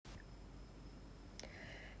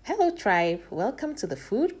Hello, tribe. Welcome to the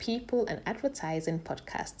Food, People, and Advertising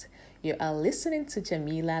podcast. You are listening to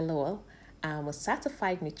Jamila Lowell. I'm a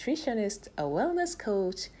certified nutritionist, a wellness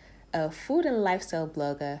coach, a food and lifestyle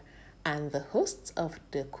blogger, and the host of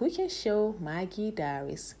the cooking show Maggie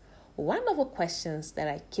Diaries. One of the questions that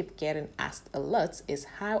I keep getting asked a lot is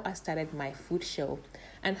how I started my food show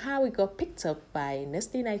and how it got picked up by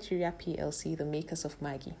Nestle Nigeria PLC, the makers of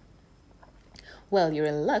Maggie. Well, you're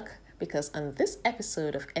in luck because on this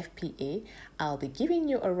episode of FPA, I'll be giving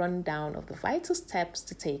you a rundown of the vital steps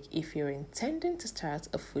to take if you're intending to start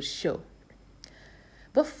a food show.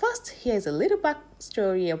 But first, here's a little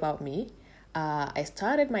backstory about me. I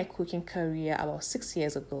started my cooking career about 6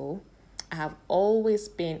 years ago. I have always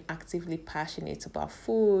been actively passionate about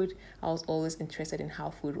food. I was always interested in how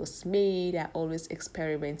food was made. I always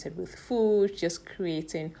experimented with food, just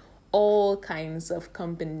creating all kinds of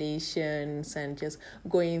combinations and just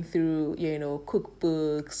going through,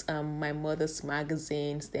 cookbooks, my mother's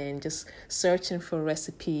magazines, then just searching for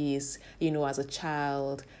recipes, as a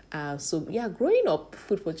child. Growing up,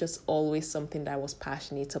 food was just always something that I was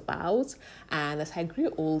passionate about. And as I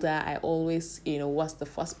grew older, I always, was the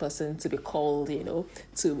first person to be called,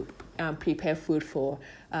 to prepare food for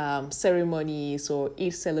ceremonies or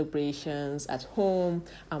Eid celebrations at home.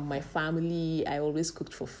 My family, I always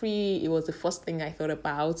cooked for free. It was the first thing I thought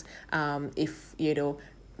about. If,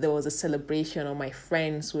 there was a celebration or my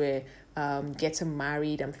friends were getting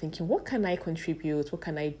married, I'm thinking, what can I contribute? What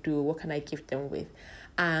can I do? What can I give them with?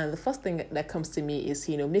 And the first thing that comes to me is,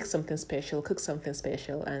 make something special, cook something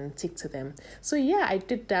special and take to them. So yeah, I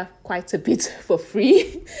did that quite a bit for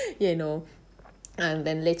free, And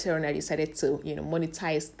then later on, I decided to,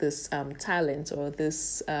 monetize this talent or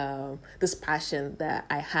this passion that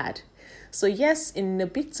I had. So yes, in a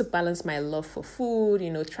bit to balance my love for food,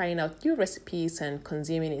 trying out new recipes and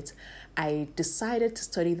consuming it, I decided to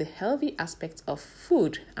study the healthy aspect of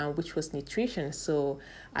food, which was nutrition. So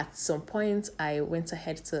at some point, I went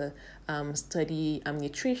ahead to study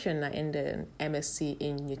nutrition. I ended an MSc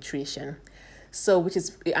in nutrition. So,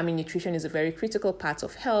 nutrition is a very critical part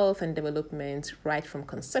of health and development, right from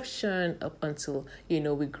conception up until,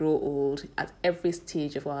 we grow old. At every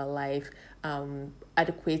stage of our life,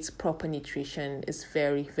 adequate, proper nutrition is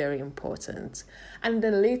very, very important. And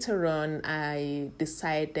then later on, I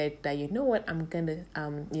decided that, I'm going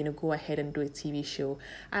to, go ahead and do a TV show.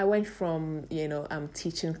 I went from,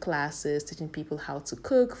 teaching classes, teaching people how to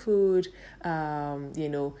cook food,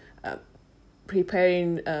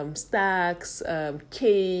 preparing stacks,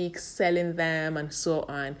 cakes, selling them, and so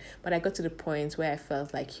on. But I got to the point where I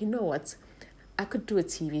felt like, I could do a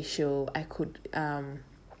TV show. I could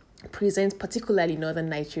present particularly Northern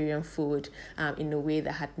Nigerian food in a way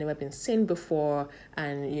that had never been seen before,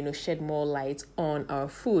 and shed more light on our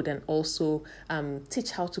food, and also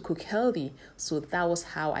teach how to cook healthy. So that was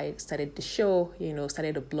how I started the show,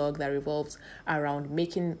 started a blog that revolves around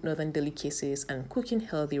making Northern delicacies and cooking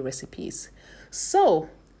healthy recipes. So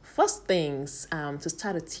first things, to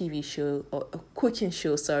start a TV show or a cooking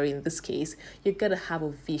show, in this case, you gotta have a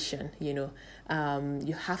vision, you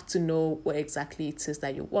have to know what exactly it is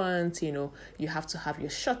that you want, you have to have your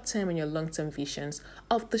short-term and your long-term visions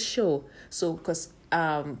of the show. So, because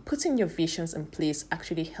putting your visions in place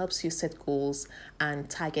actually helps you set goals and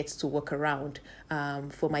targets to work around.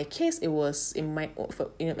 For my case, it was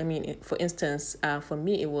for instance, for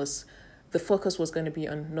me, it was the focus was going to be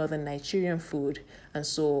on Northern Nigerian food. And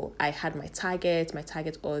so I had my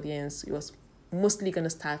target audience. It was mostly going to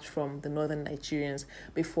start from the Northern Nigerians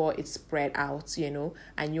before it spread out,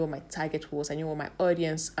 I knew what my target was. I knew what my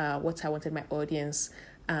audience, what I wanted my audience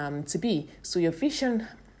to be. So your vision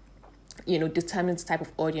determines the type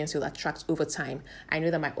of audience you'll attract over time. I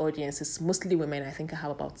know that my audience is mostly women. I think I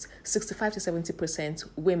have about 65 to 70%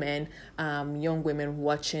 women, young women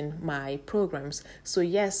watching my programs. So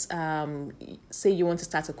yes, say you want to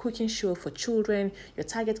start a cooking show for children, your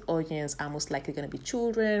target audience are most likely going to be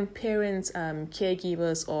children, parents,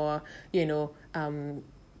 caregivers, or,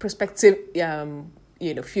 prospective,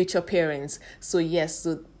 future parents. So yes,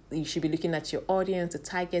 you should be looking at your audience, the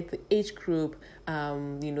target, the age group,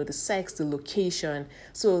 the sex, the location.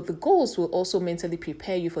 So the goals will also mentally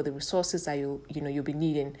prepare you for the resources that you'll be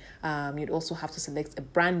needing. You'd also have to select a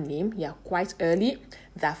brand name, quite early,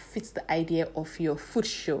 that fits the idea of your food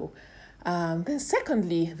show. Then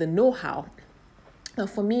secondly, the know-how. Now,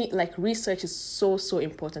 for me, research is so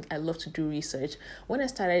important. I love to do research. When I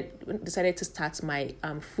decided to start my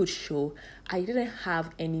food show, I didn't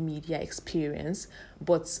have any media experience,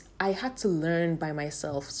 but I had to learn by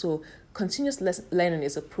myself. So learning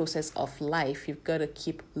is a process of life. You've got to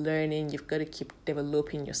keep learning. You've got to keep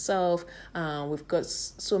developing yourself. We've got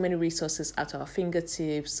so many resources at our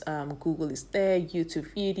fingertips. Google is there,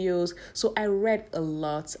 YouTube videos. So I read a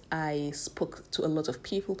lot. I spoke to a lot of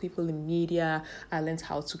people in media. I learned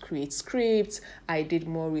how to create scripts. I did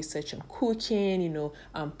more research on cooking,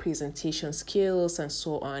 presentation skills and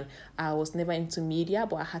so on. I was never into media,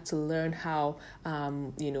 but I had to learn how,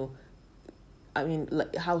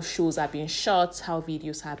 how shows are being shot, how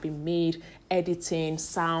videos have been made, editing,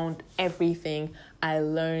 sound, everything. I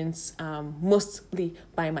learned mostly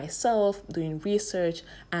by myself, doing research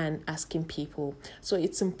and asking people. So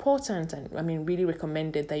it's important, and really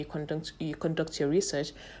recommended that you conduct your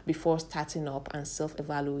research before starting up and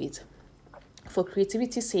self-evaluate. For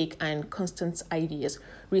creativity's sake and constant ideas,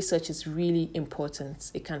 research is really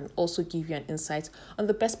important. It can also give you an insight on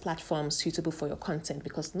the best platforms suitable for your content,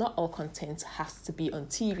 because not all content has to be on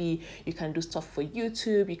TV. You can do stuff for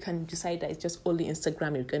YouTube. You can decide that it's just only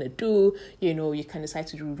Instagram you're going to do. You can decide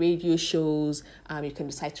to do radio shows. You can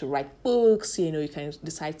decide to write books. You can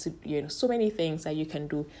decide to, so many things that you can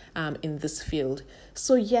do in this field.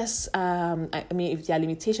 So yes, if there are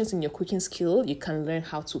limitations in your cooking skill, you can learn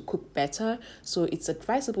how to cook better. So it's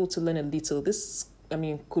advisable to learn a little. This,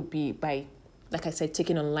 could be by, like I said,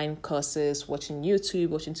 taking online courses, watching YouTube,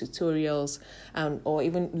 watching tutorials, or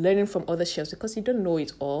even learning from other chefs, because you don't know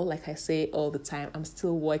it all. Like I say all the time, I'm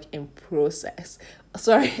still work in process.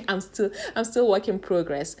 Sorry, I'm still work in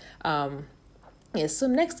progress. Yes, so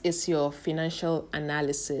next is your financial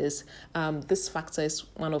analysis. This factor is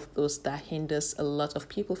one of those that hinders a lot of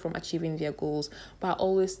people from achieving their goals. But I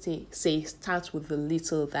always say start with the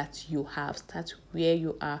little that you have. Start where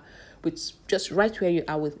you are, just right where you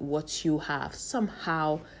are with what you have.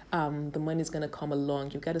 Somehow, the money is going to come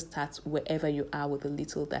along. You got to start wherever you are with the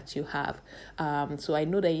little that you have. So I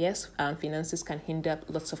know that yes, finances can hinder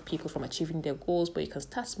lots of people from achieving their goals, but you can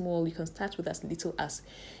start small. You can start with as little as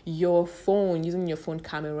your phone, using your phone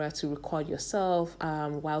camera to record yourself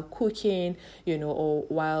while cooking, or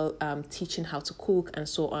while teaching how to cook and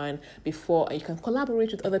so on. Before you can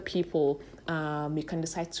collaborate with other people. You can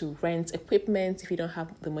decide to rent equipment if you don't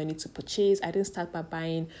have the money to purchase. I didn't start by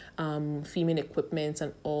buying filming equipment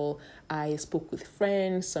and all. I spoke with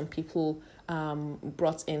friends. Some people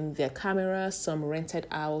brought in their cameras. Some rented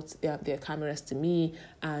out their cameras to me,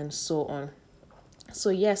 and so on. So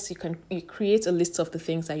yes, you create a list of the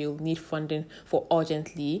things that you'll need funding for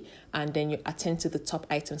urgently, and then you attend to the top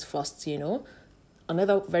items first.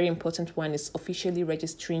 Another very important one is officially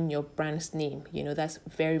registering your brand's name. That's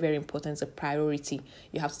very, very important. It's a priority.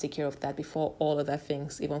 You have to take care of that before all other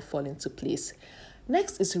things even fall into place.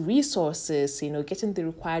 Next is resources. Getting the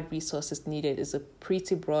required resources needed is a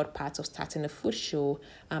pretty broad part of starting a food show.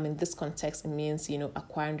 In this context, it means,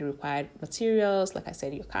 acquiring the required materials, like I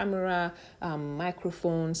said, your camera,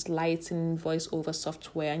 microphones, lighting, voiceover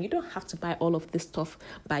software. And you don't have to buy all of this stuff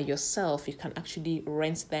by yourself. You can actually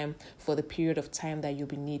rent them for the period of time that you'll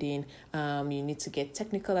be needing. You need to get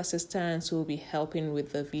technical assistants who will be helping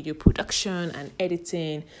with the video production and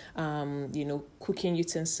editing, cooking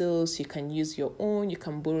utensils. You can use your own. You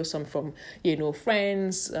can borrow some from,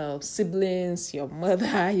 friends, siblings, your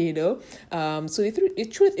mother, So the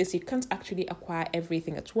truth is you can't actually acquire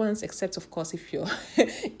everything at once, except, of course, if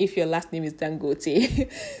your last name is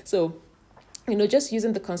Dangote. So, just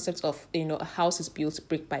using the concept of, a house is built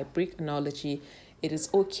brick by brick analogy, it is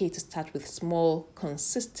okay to start with small,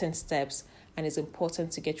 consistent steps. And it's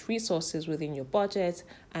important to get resources within your budget,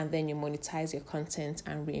 and then you monetize your content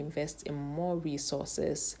and reinvest in more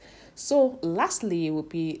resources. So lastly, it would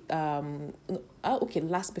be,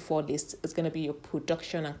 last before this, it's going to be your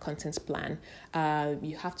production and content plan.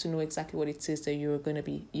 You have to know exactly what it is that you're going to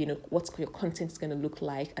be, what your content is going to look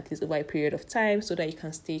like, at least over a period of time, so that you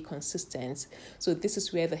can stay consistent. So this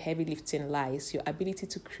is where the heavy lifting lies, your ability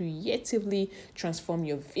to creatively transform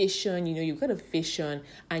your vision. You've got a vision,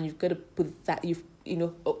 and you've got to put that,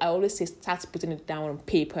 I always say start putting it down on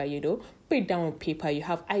paper, put it down on paper. You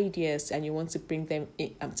have ideas and you want to bring them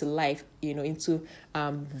to life, into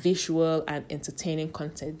visual and entertaining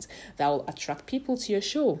content that will attract people to your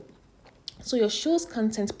show. So your show's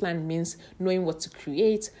content plan means knowing what to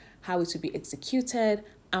create, how it will be executed,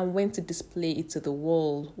 and when to display it to the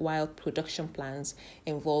world, while production plans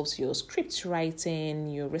involves your script writing,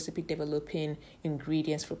 your recipe developing,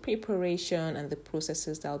 ingredients for preparation, and the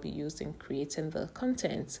processes that will be used in creating the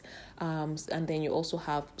content. And then you also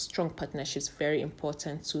have strong partnerships, very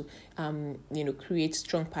important to, create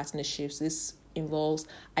strong partnerships. This involves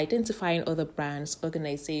identifying other brands,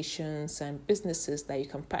 organizations, and businesses that you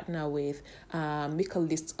can partner with. Make a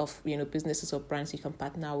list of businesses or brands you can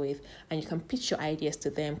partner with, and you can pitch your ideas to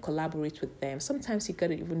them, collaborate with them. Sometimes you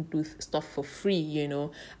gotta even do stuff for free,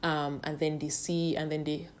 and then they see, and then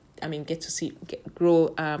they get to see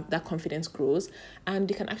grow. That confidence grows, and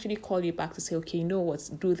they can actually call you back to say, okay,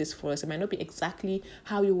 do this for us. It might not be exactly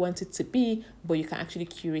how you want it to be, but you can actually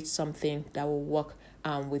curate something that will work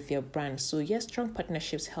with your brand. So yes, strong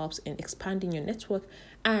partnerships helps in expanding your network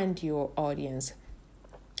and your audience.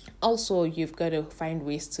 Also, you've got to find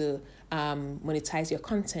ways to monetize your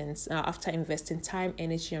content. Now, after investing time,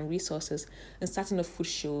 energy, and resources in starting a food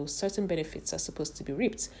show, certain benefits are supposed to be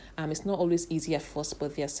reaped. It's not always easy at first,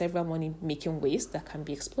 but there are several money-making ways that can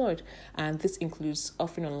be explored. And this includes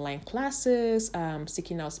offering online classes,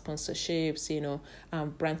 seeking out sponsorships,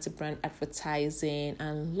 brand-to-brand advertising,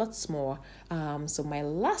 and lots more. So my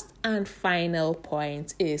last and final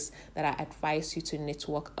point is that I advise you to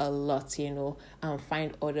network a lot,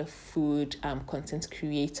 find other food content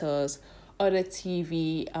creators, other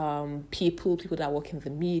TV people that work in the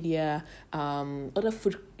media, other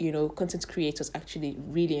food content creators actually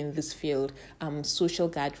really in this field, social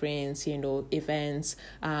gatherings, events.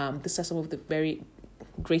 These are some of the very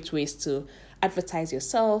great ways to advertise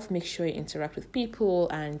yourself, make sure you interact with people,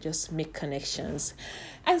 and just make connections.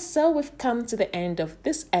 And so we've come to the end of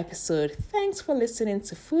this episode. Thanks for listening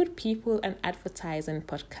to Food, People, and Advertising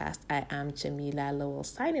Podcast. I am Jamila Lowell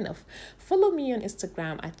signing off. Follow me on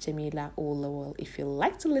Instagram at Jamila O Lowell. If you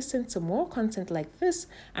like to listen to more content like this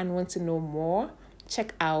and want to know more,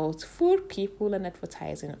 check out Food, People, and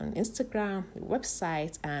Advertising on Instagram,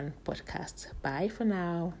 website, and podcast. Bye for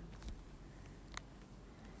now.